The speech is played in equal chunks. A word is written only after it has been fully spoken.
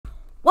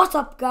What's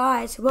up,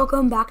 guys?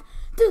 Welcome back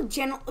to the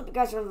channel. Hope you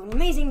guys are having an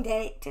amazing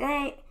day.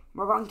 Today,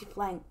 we're going to be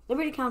playing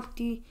Liberty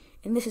County,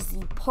 and this is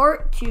the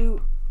part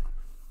 2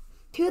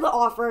 to the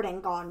Offered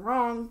and Gone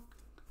Wrong.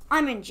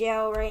 I'm in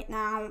jail right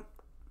now,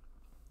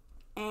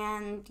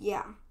 and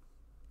yeah.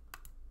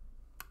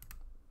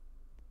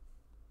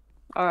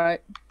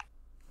 Alright.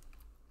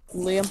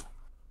 Liam?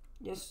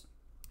 Just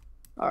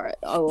Alright,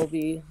 I'll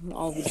be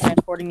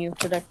transporting you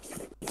today.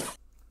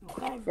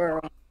 okay.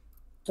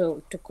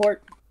 To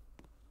court.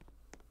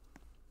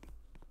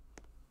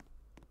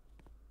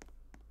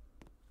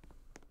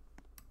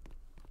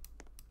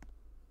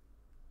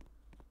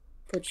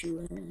 Put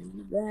you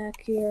in the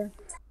back here.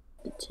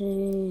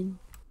 Detain.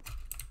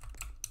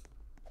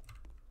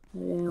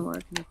 And where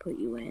can I put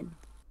you in?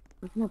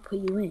 Where can I put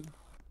you in?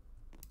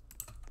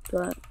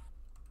 But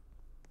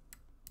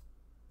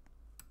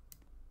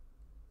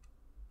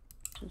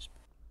just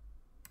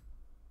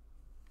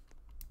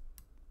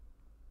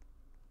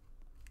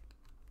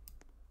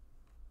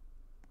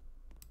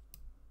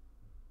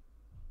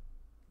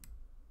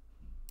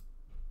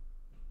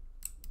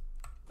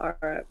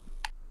alright.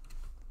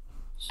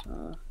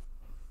 So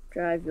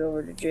drive you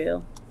over to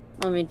jail.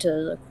 To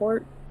the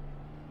court.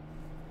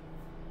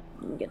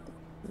 Let me get the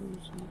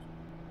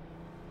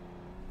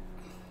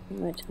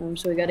my time,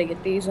 so we gotta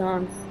get these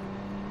on.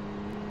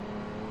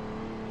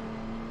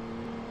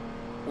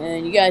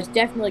 And you guys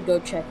definitely go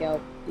check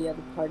out the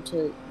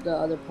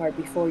other part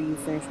before you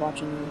finish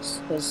watching this,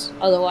 because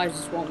otherwise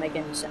this won't make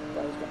any sense.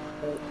 I was gonna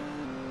put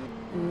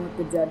and what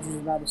the judge is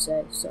about to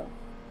say, so.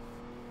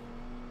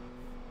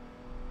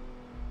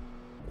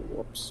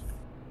 Whoops.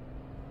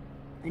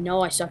 I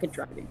know I suck at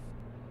driving.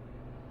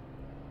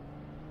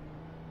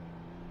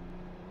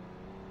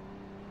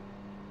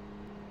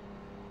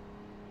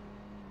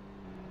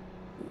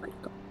 Oh my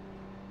God.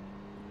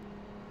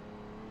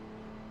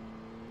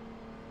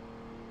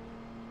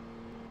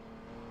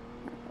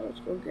 Let's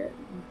go get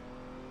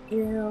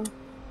jail.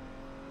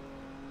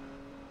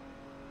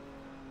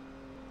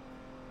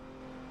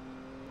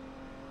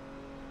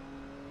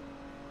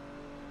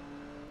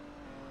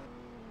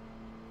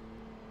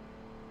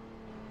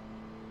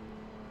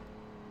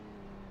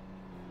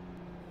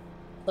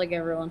 Like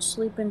everyone's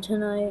sleeping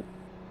tonight.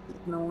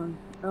 No one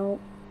out.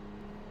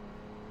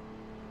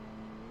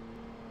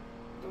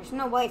 There's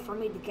no way for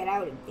me to get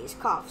out of these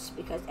cuffs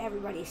because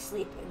everybody's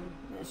sleeping.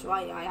 That's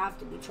why I have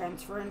to be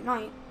transferred at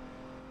night.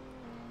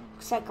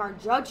 Looks like our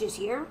judge is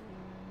here.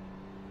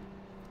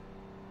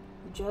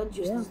 The judge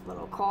is this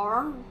little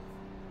car.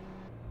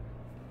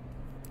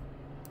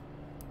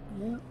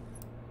 Yeah.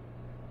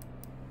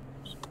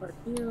 Just park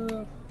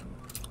you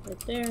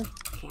right there.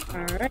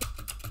 Alright.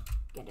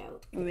 Get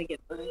out. Let me get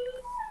my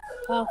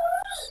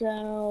cuffs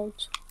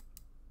out.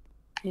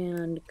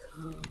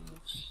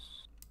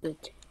 Handcuffs. The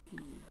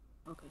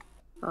okay.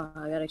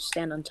 I gotta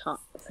stand on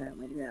top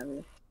apparently to grab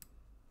it.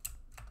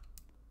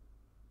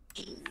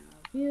 Grab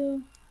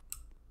you.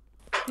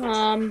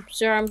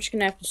 Sir, I'm just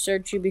gonna have to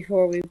search you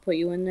before we put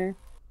you in there.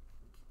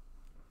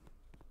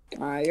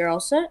 Alright, you're all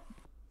set?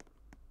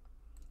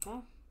 Okay.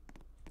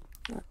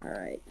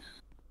 Alright.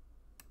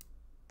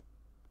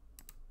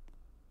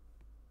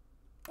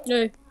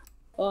 Hey.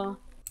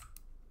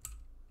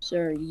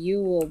 Sir,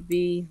 you will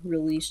be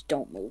released.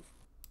 Don't move.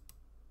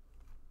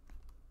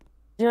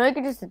 You know, I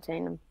could just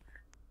detain him.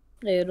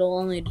 It'll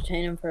only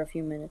detain him for a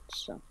few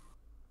minutes, so.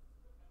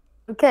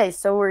 Okay,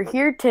 so we're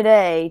here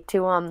today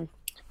to,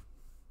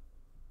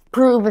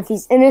 prove if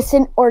he's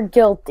innocent or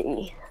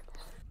guilty.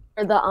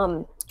 For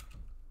the,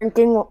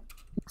 drinking,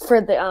 for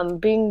the,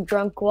 being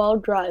drunk while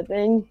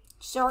driving.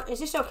 Sir, is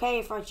this okay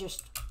if I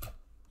just...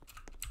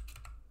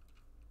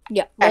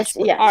 Yeah, Yes.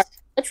 Right,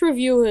 let's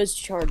review his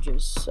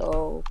charges,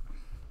 so.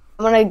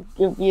 I'm gonna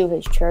give you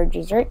his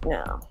charges right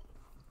now.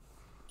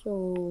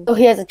 So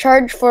he has a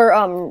charge for,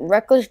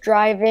 reckless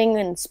driving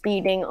and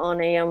speeding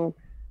on a,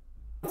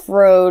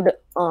 road,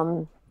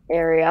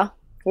 area.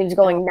 He was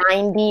going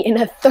 90 in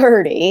a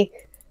 30.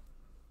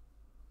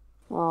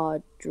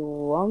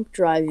 Drunk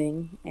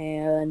driving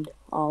and,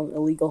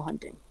 illegal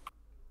hunting.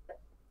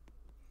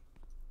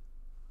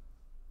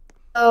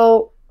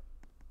 So,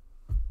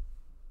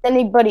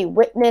 anybody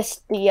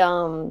witnessed the,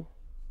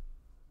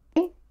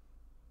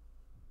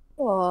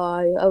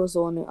 I was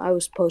the one I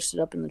was posted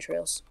up in the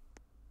trails.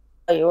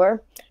 Oh, you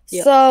were?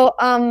 Yep. So,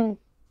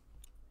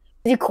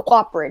 is he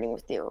cooperating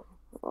with you?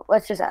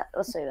 Let's say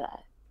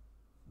that.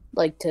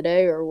 Like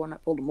today or when I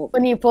pulled him over?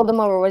 When you pulled him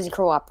over, was he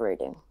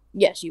cooperating?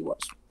 Yes, he was.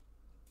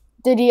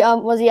 Did he,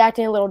 was he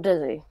acting a little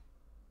dizzy?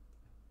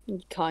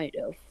 Kind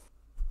of.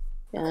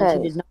 And Okay.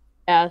 he did not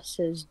pass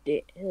his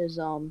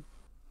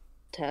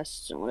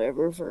tests and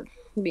whatever for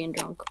being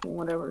drunk and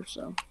whatever,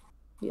 so,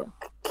 yeah.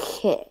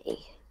 Okay.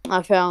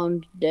 I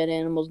found dead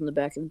animals in the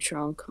back of the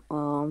trunk,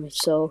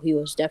 so he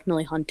was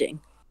definitely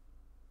hunting.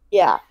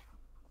 Yeah.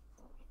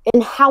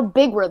 And how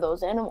big were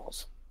those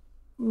animals?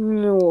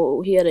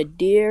 No, he had a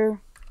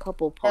deer, a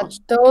couple possums.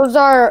 Those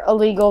are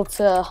illegal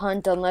to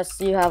hunt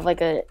unless you have,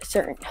 like, a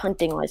certain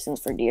hunting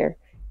license for deer.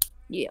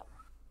 Yeah.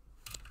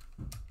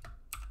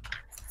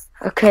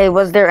 Okay,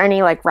 was there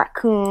any like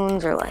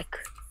raccoons or like?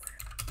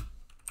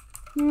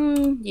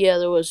 Yeah,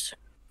 there was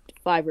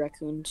 5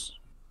 raccoons.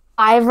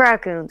 5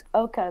 raccoons.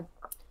 Okay.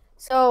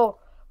 So,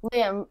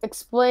 Liam,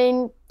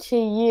 explain to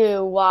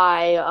you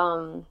why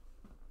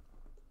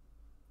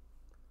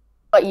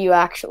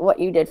what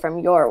you did from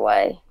your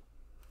way.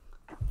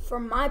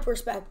 From my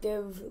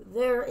perspective,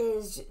 there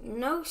is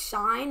no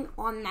sign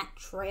on that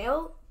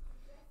trail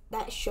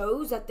that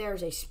shows that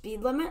there's a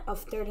speed limit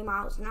of 30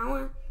 miles an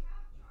hour.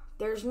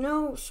 There's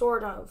no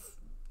sort of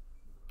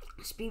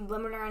speed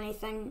limit or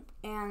anything,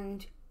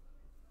 and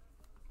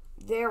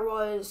there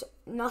was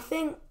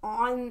nothing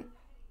on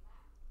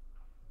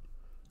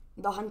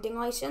the hunting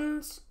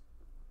license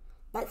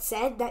that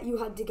said that you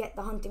had to get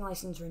the hunting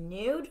license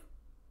renewed.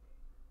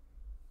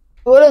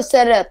 I would have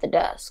said it at the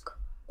desk.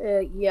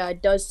 Yeah,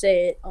 it does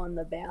say it on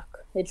the back.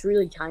 It's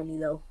really tiny,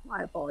 though.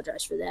 I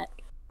apologize for that.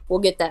 We'll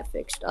get that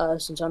fixed.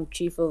 Since I'm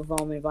chief of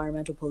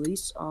environmental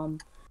police,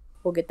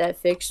 we'll get that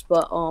fixed.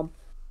 But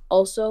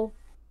also,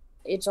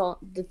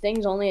 the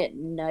thing's only at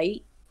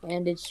night,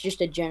 and it's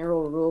just a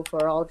general rule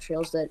for all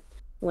trails that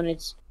when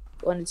it's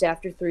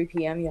after 3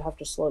 p.m. you have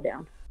to slow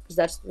down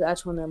because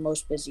that's when they're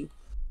most busy.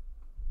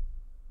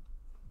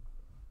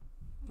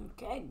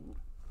 Okay,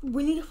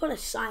 we need to put a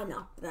sign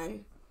up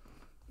then.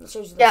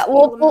 Yeah,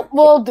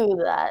 we'll do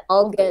that.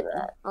 I'll get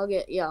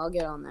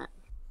on that.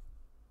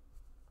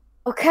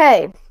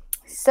 Okay,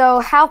 so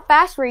how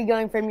fast were you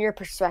going from your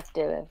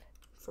perspective?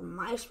 From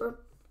my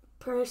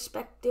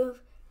perspective, I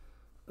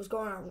was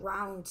going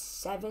around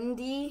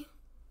 70.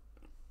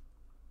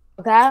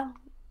 Okay,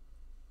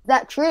 is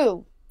that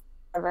true?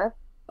 Ever?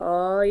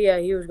 Yeah,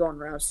 he was going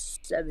around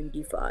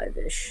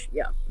 75-ish.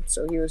 Yeah,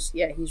 so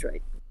he's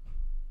right.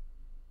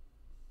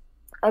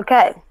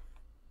 Okay.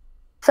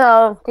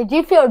 So, did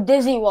you feel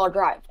dizzy while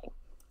driving?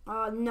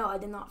 No, I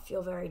did not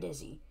feel very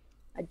dizzy.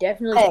 I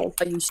definitely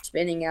saw you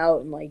spinning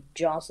out and like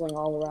jostling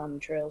all around the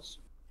trails.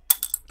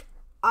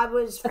 I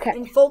was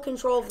in full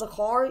control of the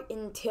car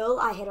until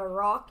I hit a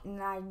rock and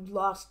I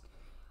lost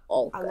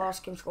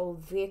control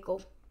of the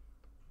vehicle.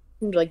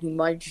 Seems like you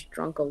might have just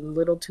drunk a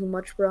little too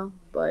much, bro.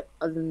 But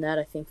other than that,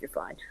 I think you're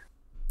fine.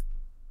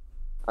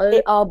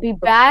 I'll be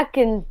back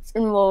and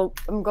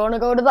I'm going to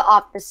go to the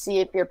office see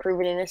if you're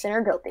proven innocent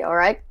or guilty. All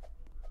right?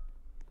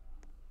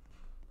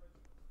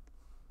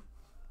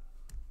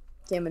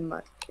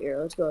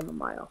 Here, let's go into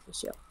my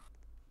office, yeah.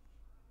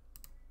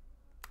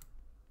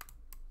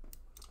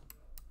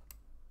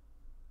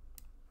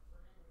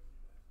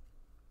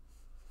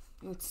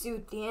 Let's see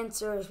what the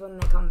answer is when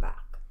they come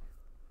back.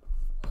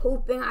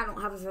 Hoping I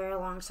don't have a very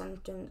long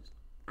sentence.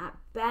 At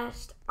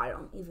best, I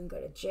don't even go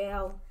to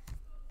jail.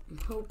 I'm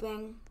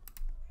hoping.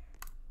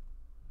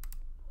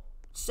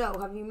 So,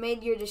 have you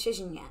made your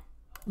decision yet?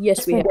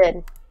 Yes, we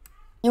did.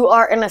 You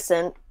are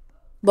innocent.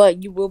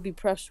 But you will be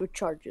pressed with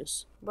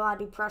charges. Will I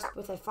be pressed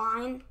with a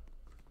fine?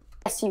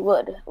 Yes, you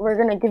would. We're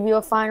going to give you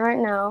a fine right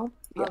now.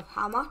 Of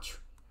how much?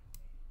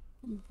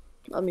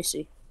 Let me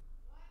see.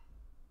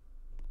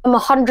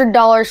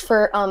 $100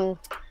 for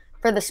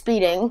the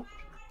speeding.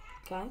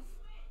 Okay.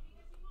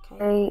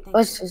 Okay,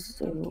 let's just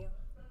do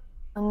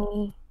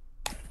 20,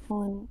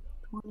 20,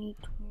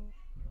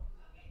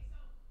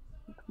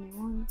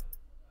 21.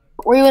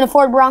 Were you in a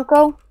Ford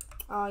Bronco?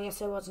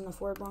 Yes, I was in a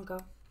Ford Bronco.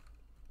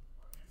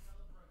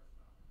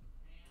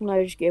 And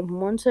I just gave him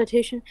 1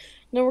 citation.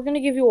 Now we're gonna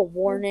give you a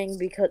warning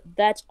because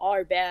that's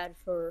our bad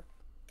for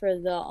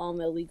the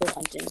illegal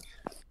hunting.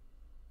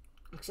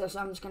 So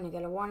I'm just gonna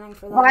get a warning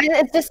for that. Why?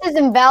 If this is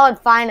invalid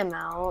fine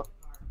amount.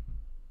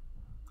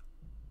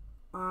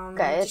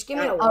 Okay, just give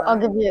me a warning. I'll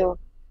give you.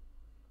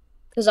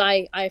 Because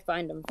I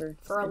fined him for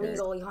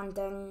illegally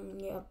hunting.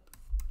 Yep.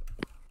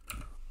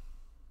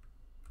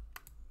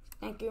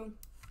 Thank you.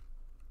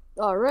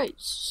 All right.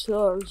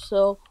 So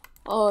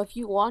if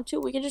you want to,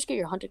 we can just get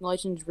your hunting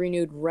license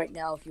renewed right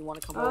now. If you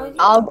want to come over.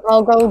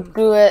 I'll go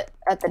do it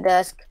at the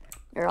desk.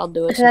 Here, I'll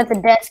do it. At the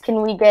desk,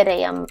 can we get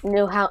a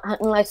new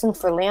hunting license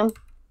for Liam?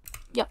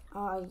 Yeah.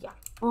 Yeah.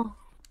 Oh,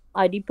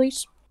 ID,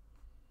 please.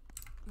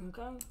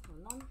 Okay. Hold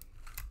on.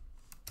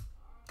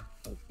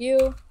 Thank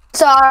you.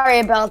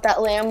 Sorry about that,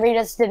 Liam. We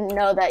just didn't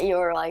know that you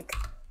were like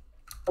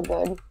so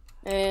good.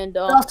 And we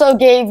also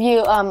gave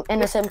you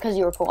innocent because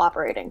you were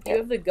cooperating. Do you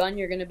have the gun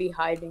you're gonna be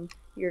hunting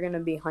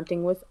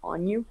with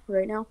on you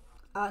right now?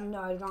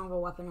 No, I don't have a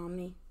weapon on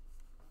me.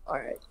 All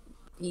right.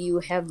 Do you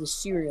have the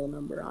serial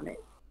number on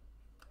it?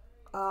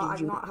 I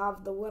do not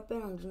have the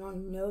weapon. I do not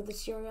know the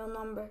serial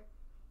number.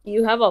 Do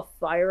you have a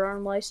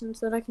firearm license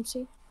that I can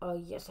see?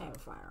 Yes, I have a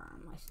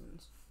firearm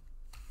license.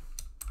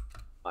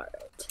 All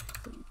right.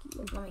 Thank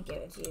you. Let me give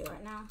it to you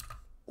right now.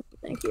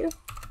 Thank you.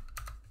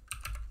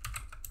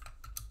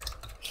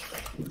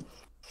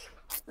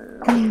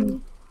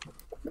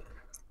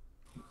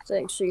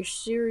 So your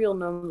serial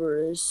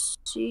number is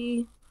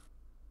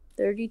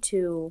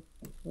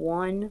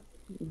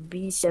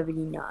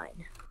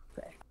C321B79.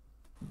 Okay.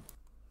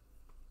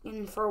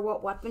 And for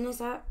what weapon is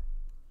that?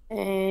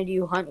 And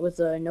you hunt with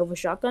a Nova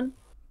shotgun?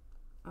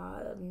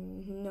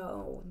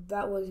 No,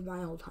 that was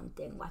my old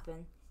hunting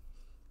weapon.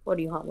 What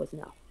do you hunt with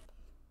now?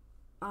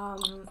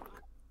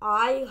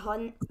 I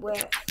hunt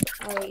with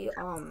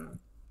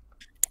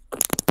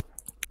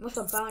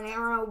a bow and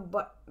arrow,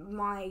 but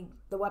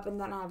the weapon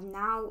that I have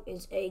now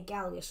is a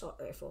Galley assault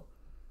rifle.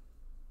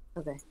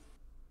 Okay.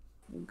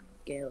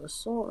 Gale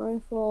assault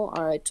rifle.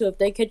 Alright, so if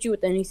they catch you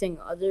with anything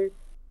other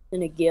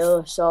than a Gale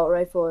assault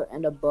rifle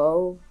and a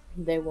bow,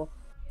 they'll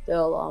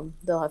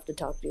have to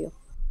talk to you.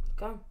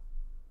 Okay.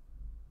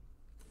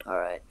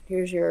 Alright,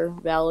 here's your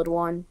valid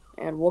one,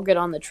 and we'll get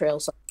on the trail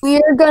side.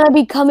 We're gonna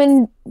be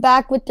coming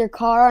back with your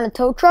car on a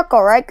tow truck,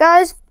 alright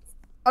guys?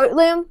 Alright,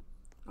 Liam?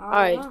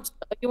 Alright, Yeah. so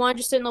if you want to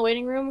just sit in the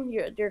waiting room,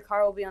 your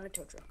car will be on a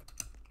tow truck.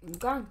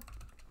 Okay.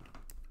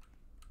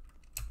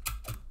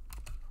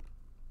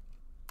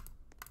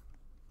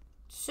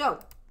 So,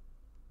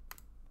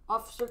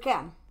 Officer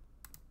Cam.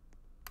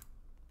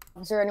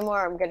 Is there any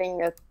more? I'm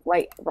getting a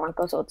white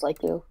Bronco, so it's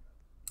like you.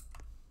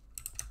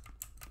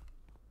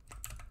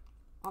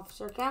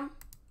 Officer Cam?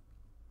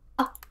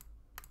 Ah.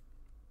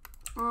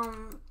 Where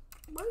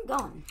are you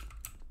going?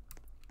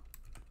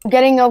 I'm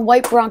getting a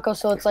white Bronco,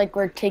 so it's like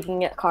we're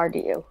taking a car to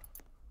you.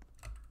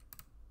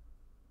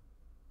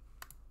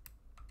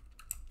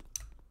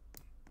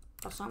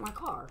 That's not my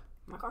car.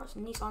 My car's a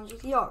Nissan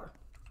GTR.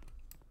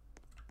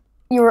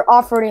 You were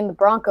off-roading the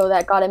Bronco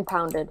that got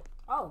impounded.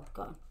 Oh,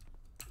 good.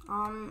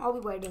 I'll be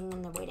waiting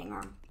in the waiting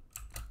room.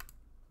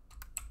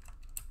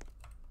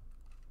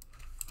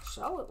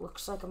 So, it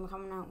looks like I'm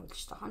coming out with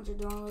just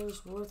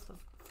 $100 worth of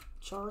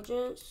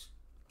charges.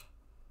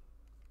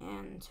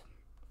 And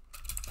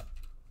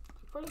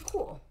pretty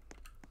cool.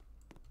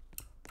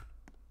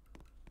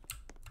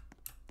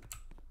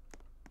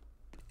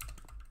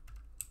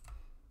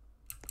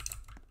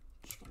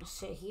 Just gonna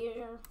sit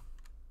here.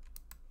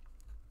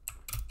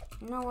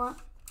 You know what?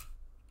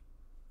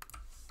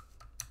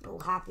 A little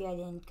happy I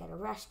didn't get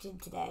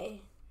arrested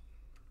today.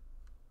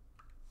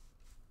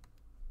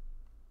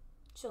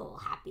 Just a little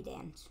happy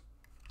dance.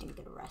 Didn't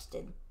get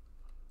arrested.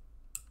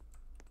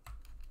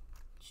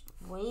 Just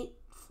wait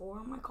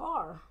for my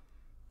car.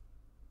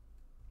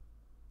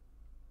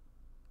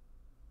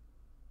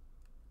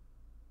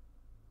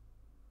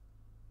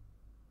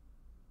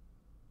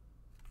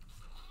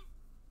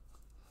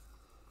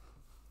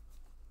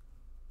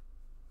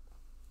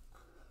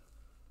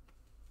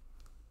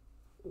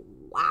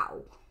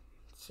 Wow.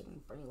 It's taking a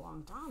pretty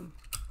long time.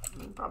 I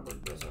mean, probably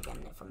because they're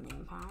getting it from the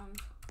impound.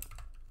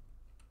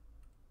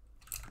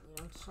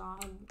 The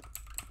outside.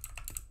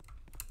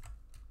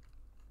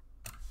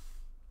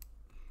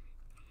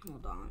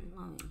 Hold on,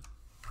 let me.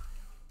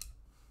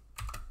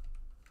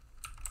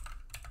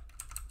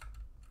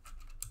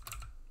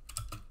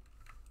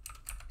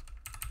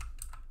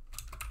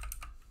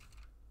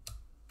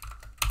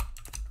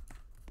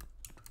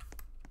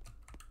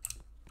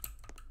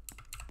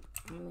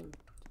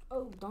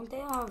 Oh, don't they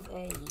have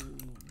a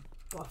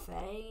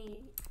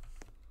buffet?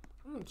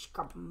 I'm gonna just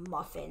grab a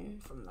muffin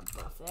from the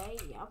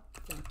buffet. Yep,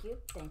 thank you,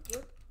 thank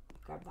you.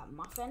 Grab that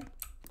muffin.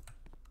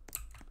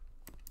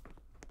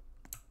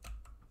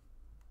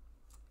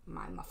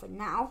 My muffin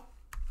now.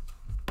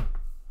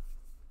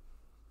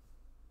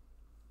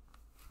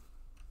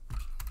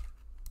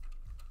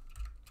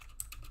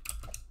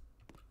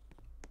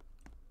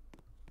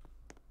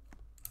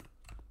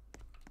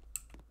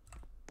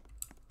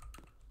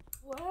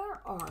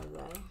 Where are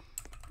they?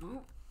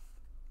 Oh,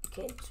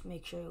 kids,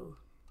 make sure you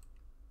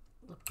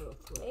look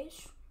both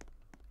ways.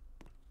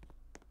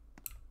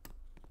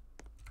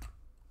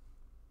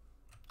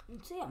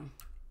 Let's see them.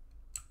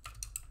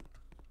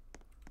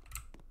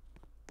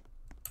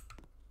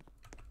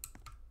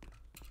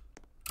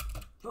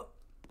 Oh.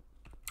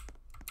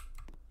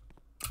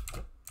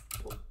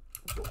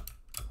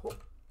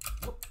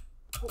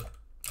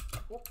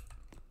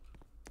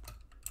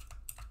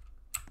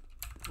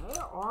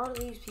 Where are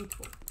these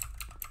people?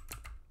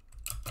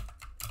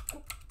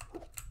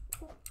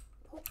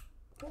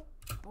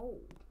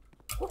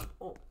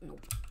 Oh, no.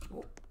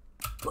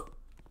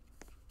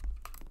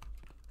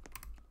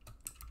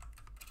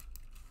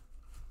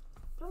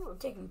 That would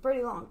take a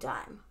pretty long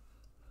time.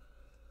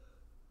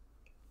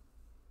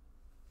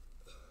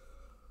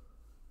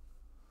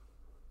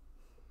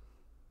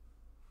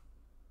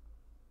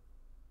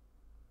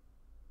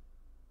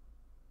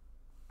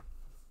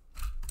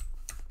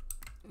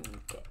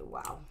 Okay,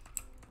 wow.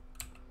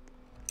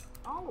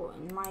 Oh,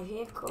 and my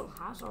vehicle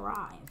has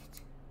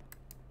arrived.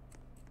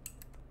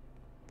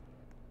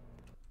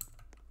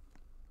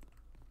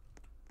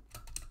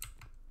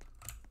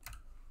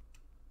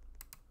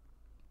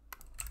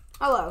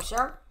 Hello,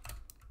 sir.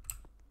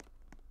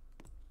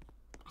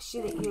 I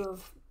see that you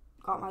have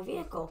got my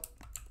vehicle.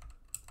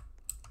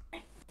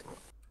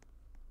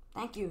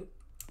 Thank you.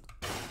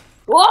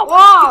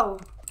 Whoa!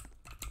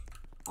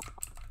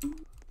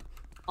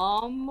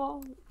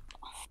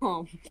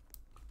 Whoa!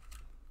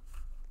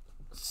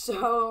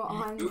 So,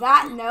 on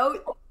that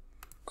note,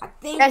 I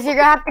think... Guess you're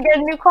gonna have to get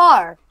a new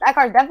car. That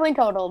car's definitely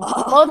totaled.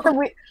 Both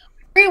the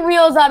three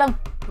wheels out of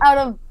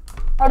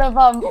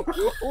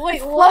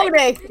Wait,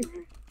 floating.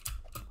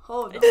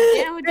 Hold on.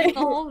 Damaging the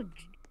whole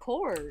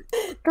court.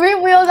 3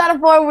 wheels out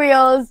of 4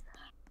 wheels.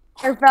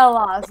 Or fell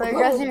off, so I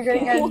guess you're gonna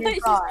get a What new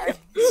is- car.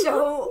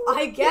 So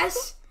I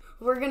guess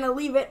we're gonna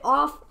leave it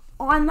off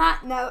on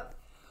that note.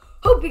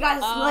 Hope you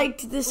guys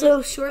liked this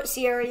little short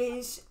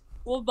series.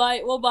 We'll buy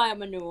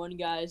him a new one,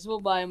 guys. We'll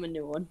buy him a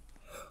new one.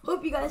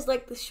 Hope you guys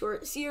liked the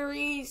short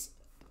series.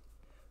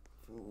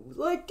 If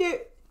you liked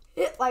it,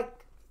 hit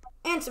like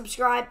and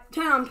subscribe.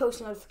 Turn on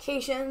post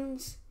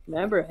notifications.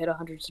 Remember, hit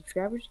 100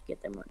 subscribers,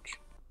 get that merch.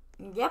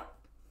 Yep.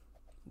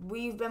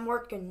 We've been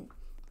working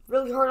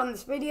really hard on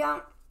this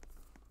video.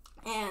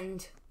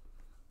 And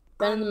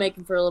Been in the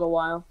making for a little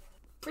while.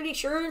 pretty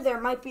sure there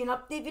might be an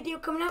update video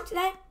coming out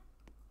today. I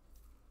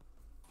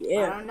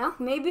Yeah. don't know,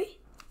 maybe.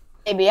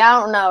 Maybe, I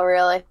don't know,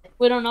 really.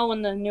 We don't know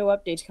when the new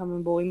update's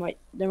coming, but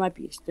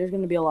there's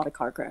gonna be a lot of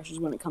car crashes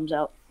when it comes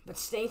out. But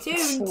stay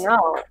tuned.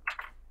 No.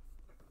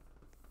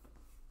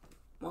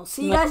 We'll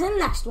see you guys in the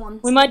next one.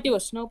 We might do a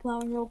snow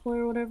plowing roleplay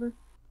or whatever.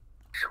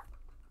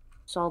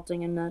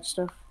 Salting and that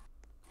stuff.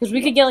 Because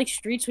we could get like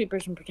street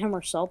sweepers and pretend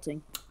we're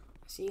salting.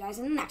 See you guys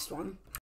in the next one.